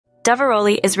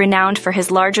Diveroli is renowned for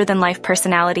his larger-than-life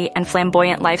personality and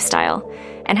flamboyant lifestyle,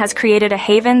 and has created a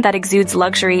haven that exudes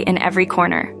luxury in every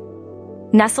corner.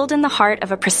 Nestled in the heart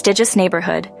of a prestigious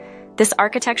neighborhood, this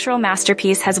architectural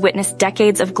masterpiece has witnessed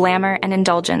decades of glamour and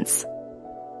indulgence.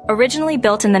 Originally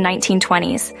built in the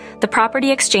 1920s, the property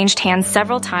exchanged hands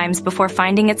several times before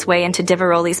finding its way into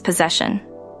Diveroli's possession.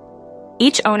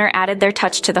 Each owner added their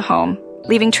touch to the home,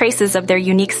 leaving traces of their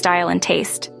unique style and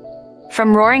taste.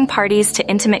 From roaring parties to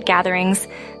intimate gatherings,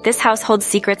 this house holds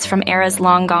secrets from eras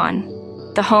long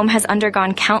gone. The home has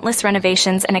undergone countless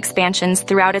renovations and expansions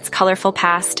throughout its colorful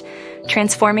past,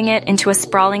 transforming it into a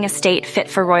sprawling estate fit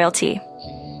for royalty.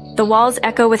 The walls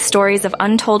echo with stories of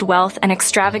untold wealth and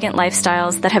extravagant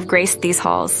lifestyles that have graced these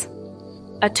halls.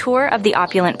 A tour of the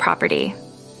opulent property.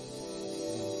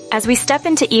 As we step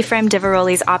into Efraim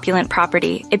Diveroli's opulent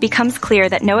property, it becomes clear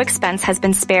that no expense has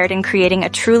been spared in creating a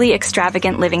truly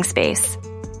extravagant living space.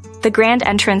 The grand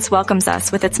entrance welcomes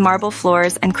us with its marble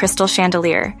floors and crystal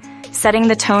chandelier, setting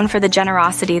the tone for the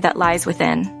generosity that lies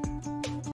within.